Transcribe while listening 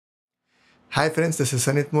Hi friends, this is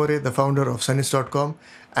Sanit, the founder of SANEETS.com,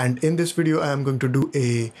 and in this video I am going to do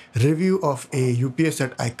a review of a UPS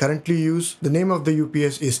that I currently use. The name of the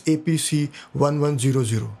UPS is APC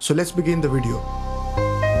 1100. So let's begin the video.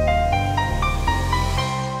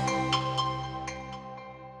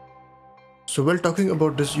 So while talking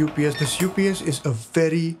about this UPS is a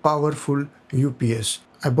very powerful UPS.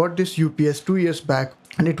 I bought this UPS 2 years back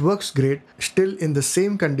and it works great, still in the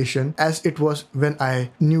same condition as it was when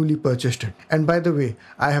I newly purchased it. And by the way,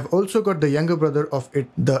 I have also got the younger brother of it,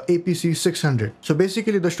 the APC 600. So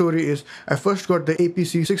basically the story is I first got the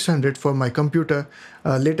APC 600 for my computer.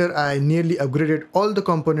 Later I nearly upgraded all the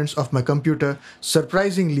components of my computer.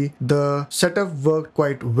 Surprisingly, the setup worked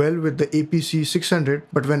quite well with the APC 600,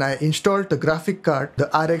 but when I installed the graphic card, the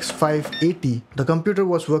RX 580, the computer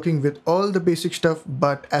was working with all the basic stuff,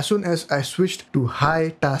 but as soon as I switched to high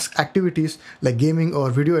task activities like gaming or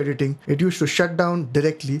video editing, it used to shut down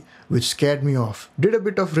directly, which scared me off. Did a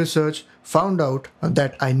bit of research, found out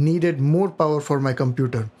that I needed more power for my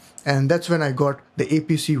computer, and that's when I got the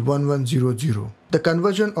APC 1100. The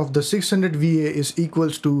conversion of the 600 VA is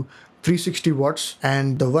equals to 360 watts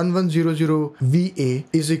and the 1100 VA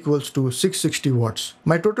is equals to 660 watts.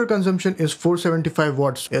 My total consumption is 475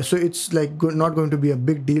 watts, so it's like not going to be a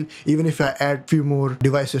big deal even if I add few more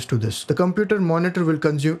devices to this. The computer monitor will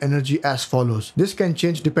consume energy as follows. This can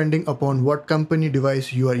change depending upon what company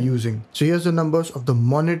device you are using. So here's the numbers of the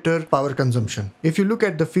monitor power consumption. If you look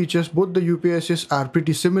at the features, both the UPSs are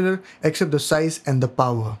pretty similar except the size and the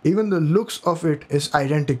power. Even the looks of it is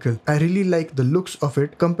identical. I really like the looks of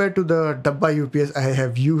it compared to the Dabba UPS I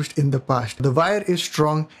have used in the past. The wire is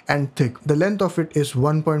strong and thick. The length of it is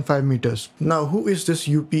 1.5 meters. Now, who is this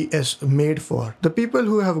UPS made for? The people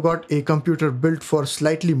who have got a computer built for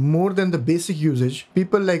slightly more than the basic usage,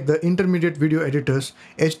 people like the intermediate video editors,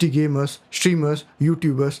 HD gamers, streamers,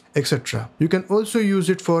 YouTubers, etc. You can also use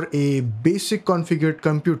it for a basic configured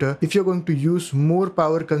computer if you're going to use more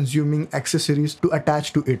power consuming accessories to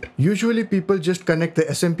attach to it. Usually people just connect the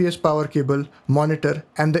SMPS power cable, monitor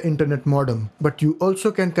and the internet modem, but you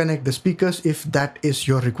also can connect the speakers if that is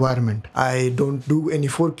your requirement. I don't do any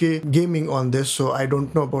 4K gaming on this, so I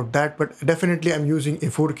don't know about that, but definitely I'm using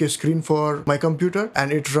a 4K screen for my computer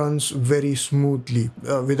and it runs very smoothly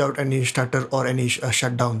without any stutter or any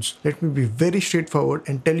shutdowns. Let me be very straightforward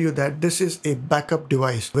and tell you that this is a backup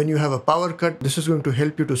device. When you have a power cut, this is going to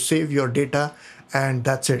help you to save your data, and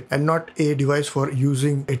that's it, and not a device for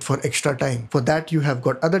using it for extra time. For that you have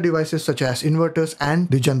got other devices such as inverters and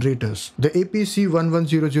the generators. The APC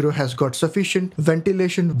 1100 has got sufficient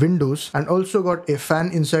ventilation windows and also got a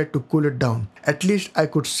fan inside to cool it down. At least I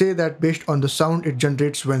could say that based on the sound it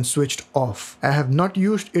generates when switched off. I have not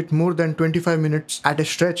used it more than 25 minutes at a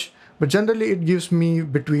stretch, but generally it gives me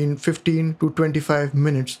between 15 to 25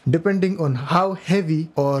 minutes depending on how heavy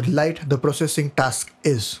or light the processing task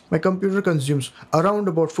is. My computer consumes around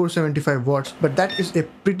about 475 watts, but that is a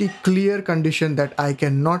pretty clear condition that I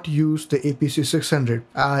cannot use the APC 600.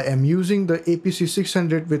 I am using the APC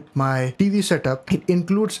 600 with my TV setup. It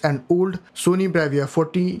includes an old Sony Bravia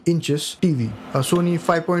 40 inches TV, a Sony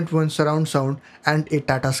 5.1 surround sound and a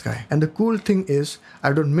Tata Sky. And the cool thing is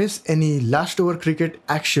I don't miss any last over cricket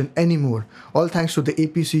action anymore, all thanks to the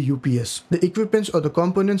APC UPS. The equipments or the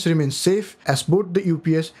components remain safe as both the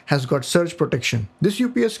UPS has got surge protection. This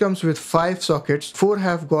UPS comes with 5 sockets, 4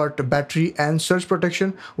 have got battery and surge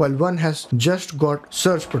protection while 1 has just got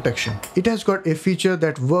surge protection. It has got a feature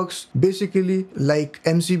that works basically like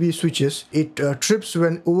MCB switches. It trips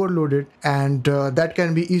when overloaded and that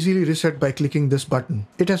can be easily reset by clicking this button.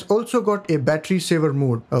 It has also got a battery saver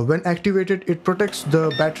mode. When activated, it protects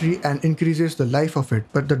the battery and increases the life of it,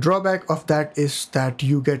 but the drawback of that is that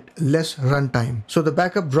you get less runtime, so the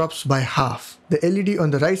backup drops by half. The LED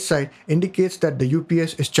on the right side indicates that the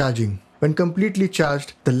UPS is charging. When completely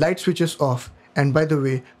charged, the light switches off, and by the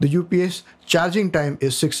way, the UPS charging time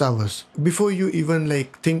is 6 hours. Before you even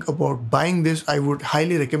think about buying this, I would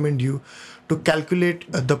highly recommend you to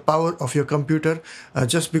calculate the power of your computer,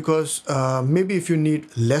 just because maybe if you need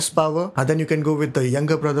less power, then you can go with the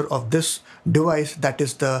younger brother of this device, that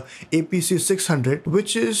is the APC 600,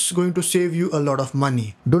 which is going to save you a lot of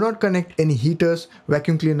money. Do not connect any heaters,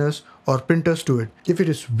 vacuum cleaners or printers to it. If it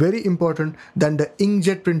is very important, then the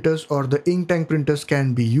inkjet printers or the ink tank printers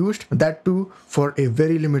can be used, that too for a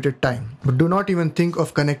very limited time. But do not even think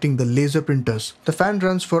of connecting the laser printers. The fan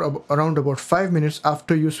runs for around about 5 minutes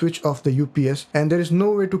after you switch off the UPS, and there is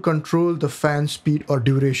no way to control the fan speed or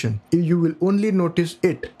duration. You will only notice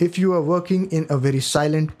it if you are working in a very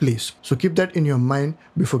silent place. So keep that in your mind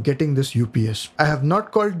before getting this UPS. I have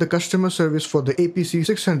not called the customer service for the APC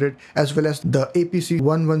 600 as well as the APC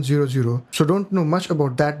 1100 1100. So don't know much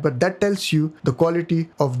about that, but that tells you the quality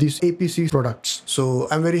of these APC products. So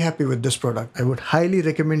I'm very happy with this product. I would highly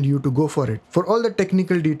recommend you to go for it. For all the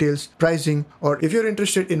technical details, pricing, or if you're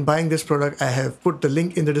interested in buying this product, I have put the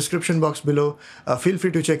link in the description box below. Feel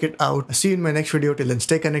free to check it out. See you in my next video. Till then,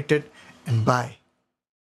 stay connected and bye.